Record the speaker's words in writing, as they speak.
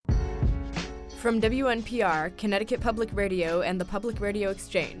From WNPR, Connecticut Public Radio, and the Public Radio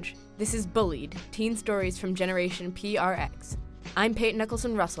Exchange, this is Bullied, teen stories from Generation PRX. I'm Peyton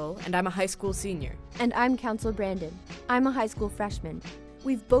Nicholson-Russell, and I'm a high school senior. And I'm Council Brandon. I'm a high school freshman.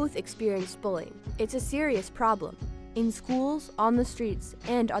 We've both experienced bullying. It's a serious problem. In schools, on the streets,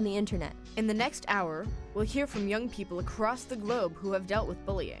 and on the internet. In the next hour, we'll hear from young people across the globe who have dealt with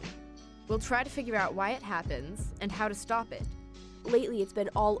bullying. We'll try to figure out why it happens and how to stop it. Lately, it's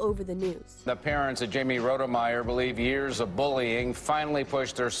been all over the news. The parents of Jamie Rodemeyer believe years of bullying finally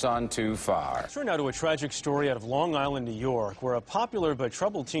pushed their son too far. Turn now to a tragic story out of Long Island, New York, where a popular but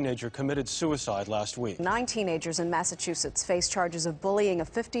troubled teenager committed suicide last week. 9 teenagers in Massachusetts face charges of bullying a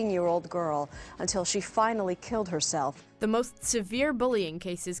 15-year-old girl until she finally killed herself. The most severe bullying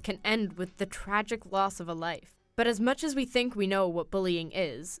cases can end with the tragic loss of a life. But as much as we think we know what bullying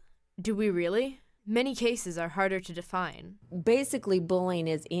is, do we really? Many cases are harder to define. Basically, bullying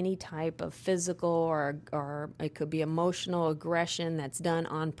is any type of physical or it could be emotional aggression that's done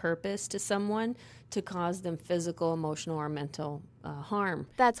on purpose to someone to cause them physical, emotional, or mental harm.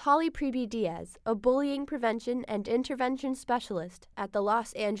 That's Holly Preby-Diaz, a bullying prevention and intervention specialist at the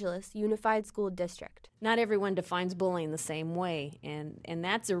Los Angeles Unified School District. Not everyone defines bullying the same way, and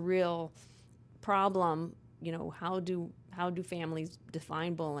that's a real problem. You know, how do families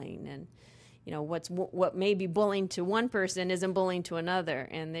define bullying? And you know, what may be bullying to one person isn't bullying to another,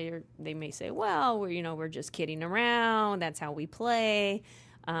 and they may say, well, we're just kidding around. That's how we play.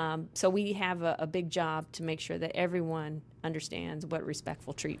 So we have a big job to make sure that everyone understands what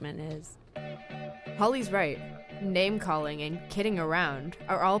respectful treatment is. Holly's right. Name-calling and kidding around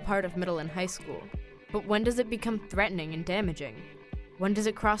are all part of middle and high school. But when does it become threatening and damaging? When does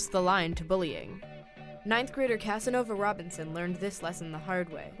it cross the line to bullying? 9th grader Casanova Robinson learned this lesson the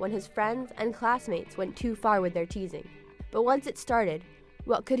hard way. When his friends and classmates went too far with their teasing. But once it started,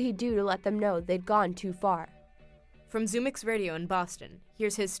 what could he do to let them know they'd gone too far? From Zoomix Radio in Boston,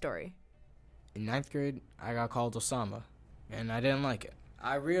 here's his story. In 9th grade, I got called Osama, and I didn't like it.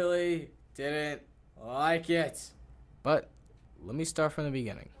 I really didn't like it. But let me start from the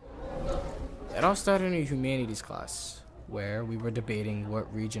beginning. It all started in a humanities class, where we were debating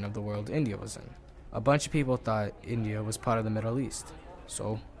what region of the world India was in. A bunch of people thought India was part of the Middle East,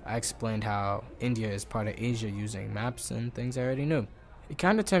 so I explained how India is part of Asia using maps and things I already knew. It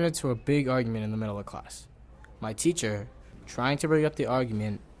kind of turned into a big argument in the middle of class. My teacher, trying to bring up the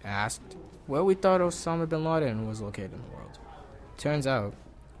argument, asked where we thought Osama bin Laden was located in the world. Turns out,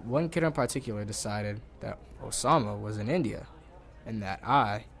 one kid in particular decided that Osama was in India, and that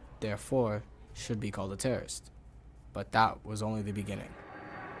I, therefore, should be called a terrorist. But that was only the beginning.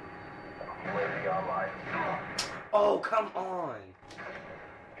 Oh, come on.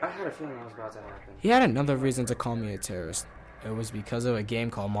 I had a feeling that was about to happen. He had another reason to call me a terrorist. It was because of a game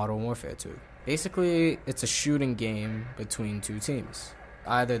called Modern Warfare 2. Basically, it's a shooting game between two teams.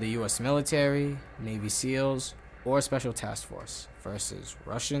 Either the US military, Navy SEALs, or Special Task Force versus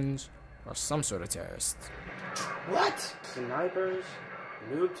Russians or some sort of terrorists. What? Snipers?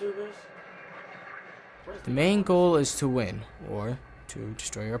 Noob tubers? The main goal is to win, or to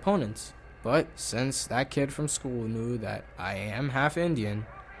destroy your opponents. But since that kid from school knew that I am half Indian,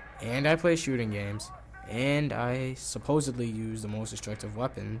 and I play shooting games, and I supposedly use the most destructive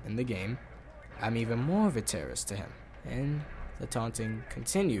weapon in the game, I'm even more of a terrorist to him. And the taunting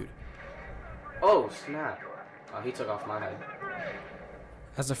continued. Oh, snap. Oh, he took off my head.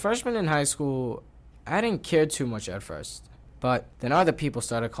 As a freshman in high school, I didn't care too much at first. But then other people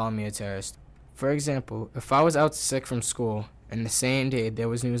started calling me a terrorist. For example, if I was out sick from school, and the same day there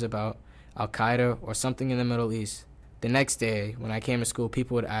was news about Al-Qaeda or something in the Middle East, the next day when I came to school,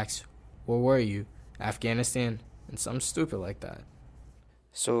 people would ask, where were you? Afghanistan? And something stupid like that.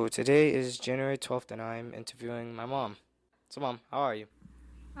 So today is January 12th and I'm interviewing my mom. So Mom, how are you?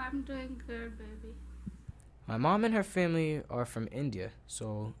 I'm doing good, baby. My mom and her family are from India,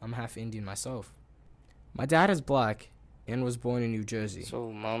 so I'm half Indian myself. My dad is black and was born in New Jersey.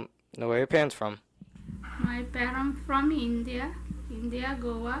 So Mom, where are your parents from? My parents from India. India,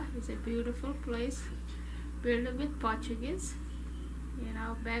 Goa is a beautiful place, built with Portuguese. You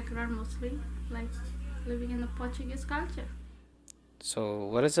know, background mostly like living in the Portuguese culture. So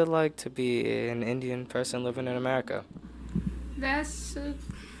what is it like to be an Indian person living in America? That's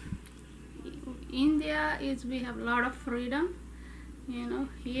India is we have a lot of freedom. You know,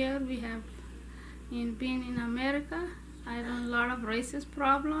 here we have being in America, I have a lot of racist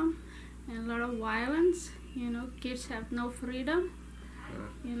problem and a lot of violence. You know, kids have no freedom.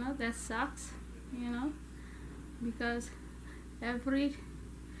 You know, that sucks, you know, because every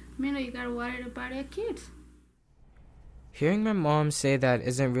minute you gotta worry about your kids. Hearing my mom say that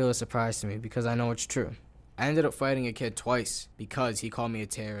isn't really a surprise to me because I know it's true. I ended up fighting a kid twice because he called me a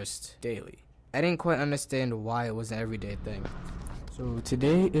terrorist daily. I didn't quite understand why it was an everyday thing. So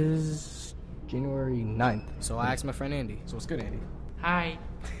today is January 9th. So I asked my friend Andy. So what's good, Andy? Hi.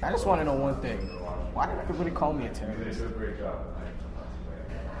 I just want to know one thing. Why did everybody call me a terrorist?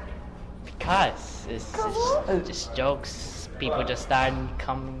 Because it's just jokes. People just started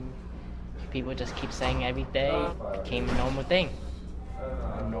coming. People just keep saying every day. It became a normal thing.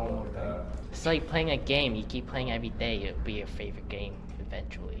 A normal thing. It's like playing a game. You keep playing every day, it'll be your favorite game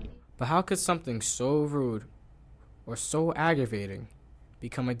eventually. But how could something so rude or so aggravating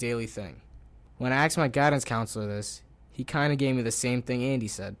become a daily thing? When I asked my guidance counselor this, he kind of gave me the same thing Andy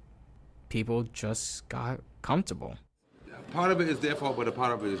said. People just got comfortable. Part of it is their fault, but a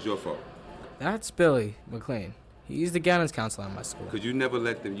part of it is your fault. That's Billy McLean. He's the guidance counselor at my school. Because you never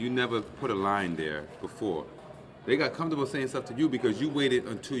let them, you never put a line there before. They got comfortable saying stuff to you because you waited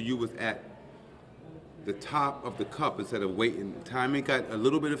until you was at the top of the cup instead of waiting. Time it got a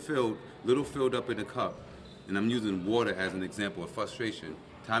little bit of filled up in the cup. And I'm using water as an example of frustration.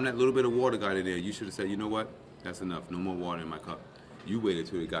 Time that little bit of water got in there, you should have said, you know what? That's enough. No more water in my cup. You waited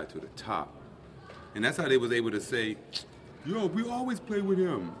till it got to the top. And that's how they was able to say, yo, we always play with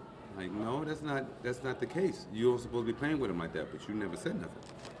him. Like, no, that's not the case. You're supposed to be playing with him like that, but you never said nothing.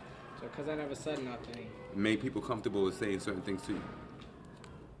 So because I never said nothing. It made people comfortable with saying certain things to you.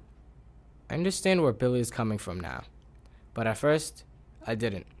 I understand where Billy is coming from now. But at first, I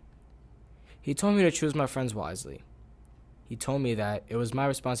didn't. He told me to choose my friends wisely. He told me that it was my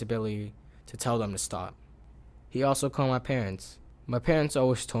responsibility to tell them to stop. He also called my parents. My parents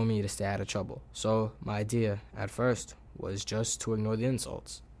always told me to stay out of trouble. So my idea, at first, was just to ignore the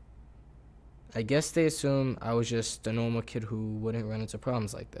insults. I guess they assumed I was just a normal kid who wouldn't run into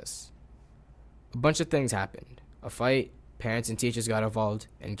problems like this. A bunch of things happened. A fight, parents and teachers got involved,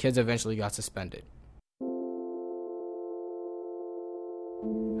 and kids eventually got suspended.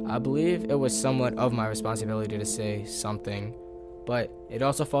 I believe it was somewhat of my responsibility to say something, but it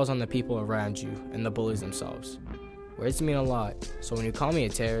also falls on the people around you and the bullies themselves. Words mean a lot, so when you call me a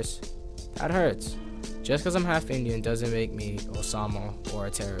terrorist, that hurts. Just because I'm half Indian doesn't make me Osama or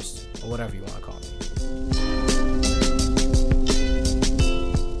a terrorist, or whatever you want to call me.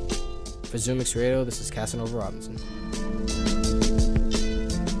 For ZoomX Radio, this is Casanova Robinson.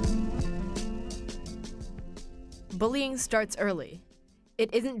 Bullying starts early.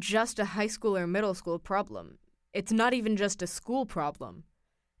 It isn't just a high school or middle school problem. It's not even just a school problem.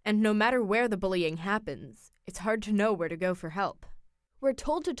 And no matter where the bullying happens, it's hard to know where to go for help. We're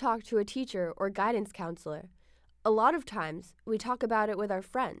told to talk to a teacher or guidance counselor. A lot of times, we talk about it with our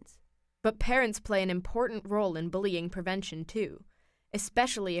friends. But parents play an important role in bullying prevention too,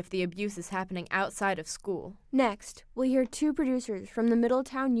 especially if the abuse is happening outside of school. Next, we'll hear two producers from the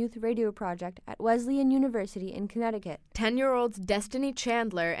Middletown Youth Radio Project at Wesleyan University in Connecticut. 10-year-olds Destiny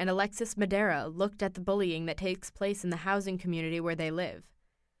Chandler and Alexis Madera looked at the bullying that takes place in the housing community where they live.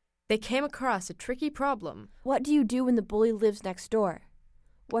 They came across a tricky problem. What do you do when the bully lives next door?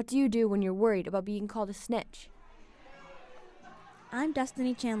 What do you do when you're worried about being called a snitch? I'm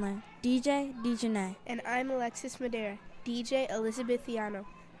Destiny Chandler, DJ Dejanay. And I'm Alexis Madera, DJ Elizabethiano.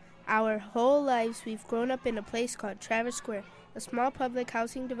 Our whole lives we've grown up in a place called Traverse Square, a small public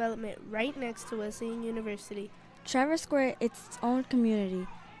housing development right next to Wesleyan University. Traverse Square is its own community.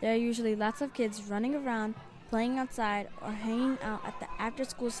 There are usually lots of kids running around, playing outside, or hanging out at the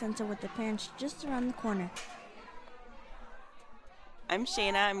after-school center with their parents just around the corner. I'm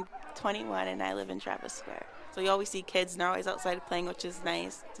Shayna, I'm 21, and I live in Travis Square. So you always see kids, and they're always outside playing, which is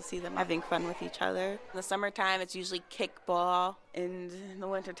nice to see them having fun with each other. In the summertime, it's usually kickball, and in the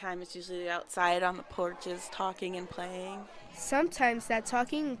wintertime, it's usually outside on the porches talking and playing. Sometimes that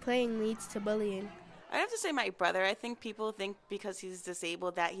talking and playing leads to bullying. I have to say my brother. I think people think because he's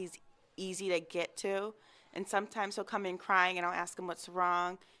disabled that he's easy to get to, and sometimes he'll come in crying, and I'll ask him what's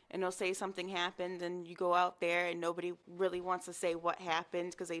wrong, and he'll say something happened, and you go out there, and nobody really wants to say what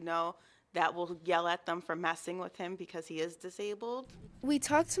happened because they know that will yell at them for messing with him because he is disabled. We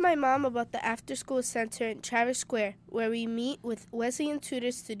talked to my mom about the after-school center in Traverse Square, where we meet with Wesleyan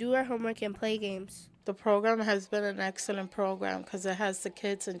tutors to do our homework and play games. The program has been an excellent program because it has the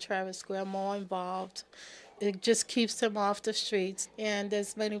kids in Traverse Square more involved. It just keeps them off the streets, and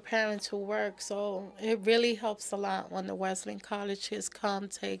there's many parents who work, so it really helps a lot when the Wesleyan College kids come,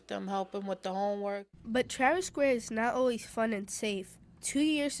 take them, help them with the homework. But Traverse Square is not always fun and safe. 2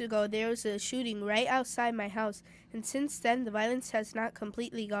 years ago, there was a shooting right outside my house, and since then, the violence has not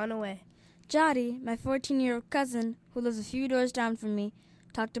completely gone away. Jody, my 14-year-old cousin, who lives a few doors down from me,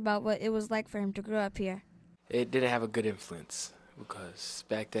 talked about what it was like for him to grow up here. It didn't have a good influence because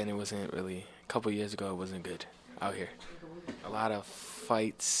back then it wasn't really, a couple years ago it wasn't good out here. A lot of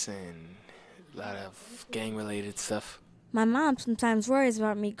fights and a lot of gang-related stuff. My mom sometimes worries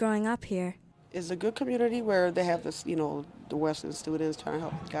about me growing up here. It's a good community where they have this, the Western students trying to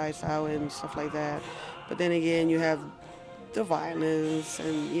help the guys out and stuff like that. But then again, you have the violence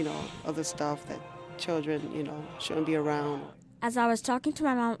and, other stuff that children, shouldn't be around. As I was talking to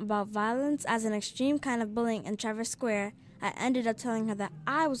my mom about violence as an extreme kind of bullying in Traverse Square, I ended up telling her that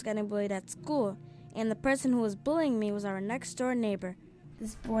I was getting bullied at school, and the person who was bullying me was our next-door neighbor.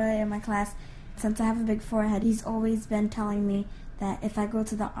 This boy in my class, since I have a big forehead, he's always been telling me that if I go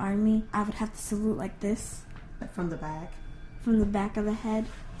to the army, I would have to salute like this. From the back? From the back of the head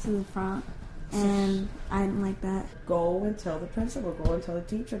to the front. And I didn't like that. Go and tell the principal, go and tell the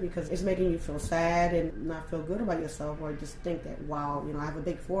teacher, because it's making you feel sad and not feel good about yourself, or just think that, wow, I have a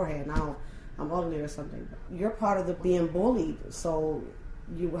big forehead, now I'm ugly or something. You're part of the being bullied, so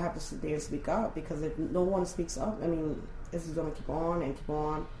you will have to sit there and speak up, because if no one speaks up, this is going to keep on and keep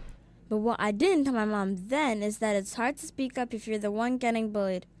on. But what I didn't tell my mom then is that it's hard to speak up if you're the one getting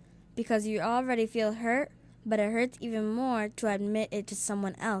bullied, because you already feel hurt, but it hurts even more to admit it to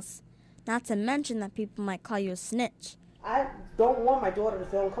someone else. Not to mention that people might call you a snitch. I don't want my daughter to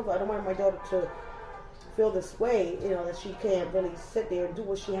feel uncomfortable. I don't want my daughter to feel this way, that she can't really sit there and do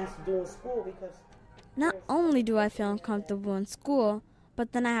what she has to do in school, because... Not only do I feel uncomfortable in school,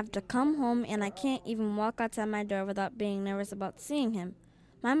 but then I have to come home and I can't even walk outside my door without being nervous about seeing him.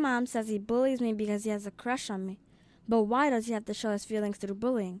 My mom says he bullies me because he has a crush on me. But why does he have to show his feelings through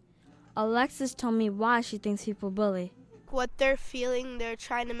bullying? Alexis told me why she thinks people bully. What they're feeling, they're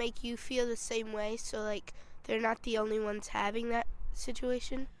trying to make you feel the same way, so they're not the only ones having that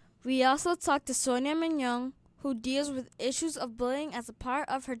situation. We also talked to Sonia Mignon, who deals with issues of bullying as a part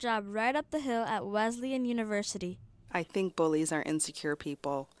of her job right up the hill at Wesleyan University. I think bullies are insecure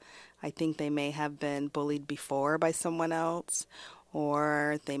people. I think they may have been bullied before by someone else,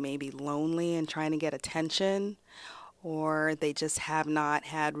 or they may be lonely and trying to get attention, or they just have not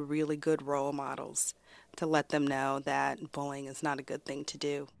had really good role models to let them know that bullying is not a good thing to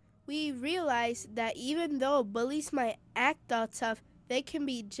do. We realized that even though bullies might act all tough, they can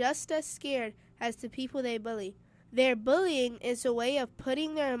be just as scared as the people they bully. Their bullying is a way of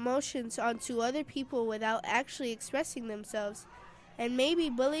putting their emotions onto other people without actually expressing themselves. And maybe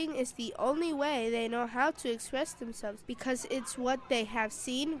bullying is the only way they know how to express themselves, because it's what they have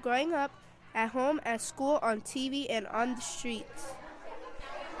seen growing up, at home, at school, on TV, and on the streets.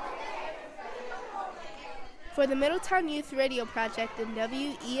 For the Middletown Youth Radio Project and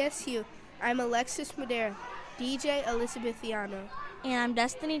WESU, I'm Alexis Madera, DJ Elizabethiano. And I'm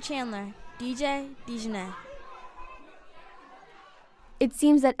Destiny Chandler, DJ Dijonais. It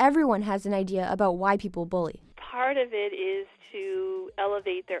seems that everyone has an idea about why people bully. Part of it is to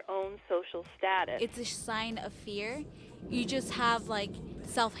elevate their own social status. It's a sign of fear. You just have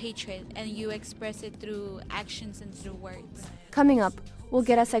self-hatred, and you express it through actions and through words. Coming up, we'll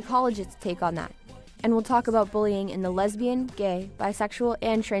get a psychologist's take on that. And we'll talk about bullying in the lesbian, gay, bisexual,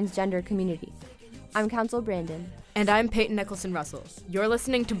 and transgender community. I'm Counsel Brandon. And I'm Peyton Nicholson-Russell. You're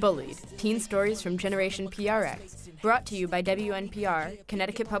listening to Bullied, teen stories from Generation PRX, brought to you by WNPR,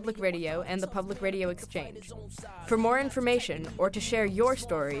 Connecticut Public Radio, and the Public Radio Exchange. For more information or to share your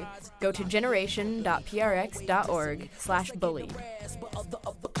story, go to generation.prx.org/bullied.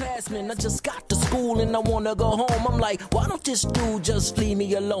 Classmen, I just got to school and I wanna go home. I'm like, why don't this dude just leave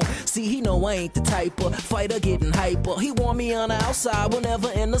me alone? See, he know I ain't the type of fighter getting hyper. He want me on the outside whenever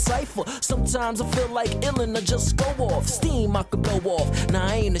in the cipher. Sometimes I feel like illin' to just go off. Steam I could blow off. Nah,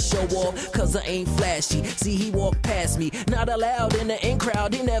 I ain't a show off, cause I ain't flashy. See, he walked past me, not allowed in the in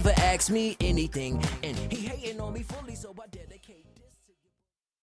crowd. He never asked me anything, and he hating on me fully, so I did.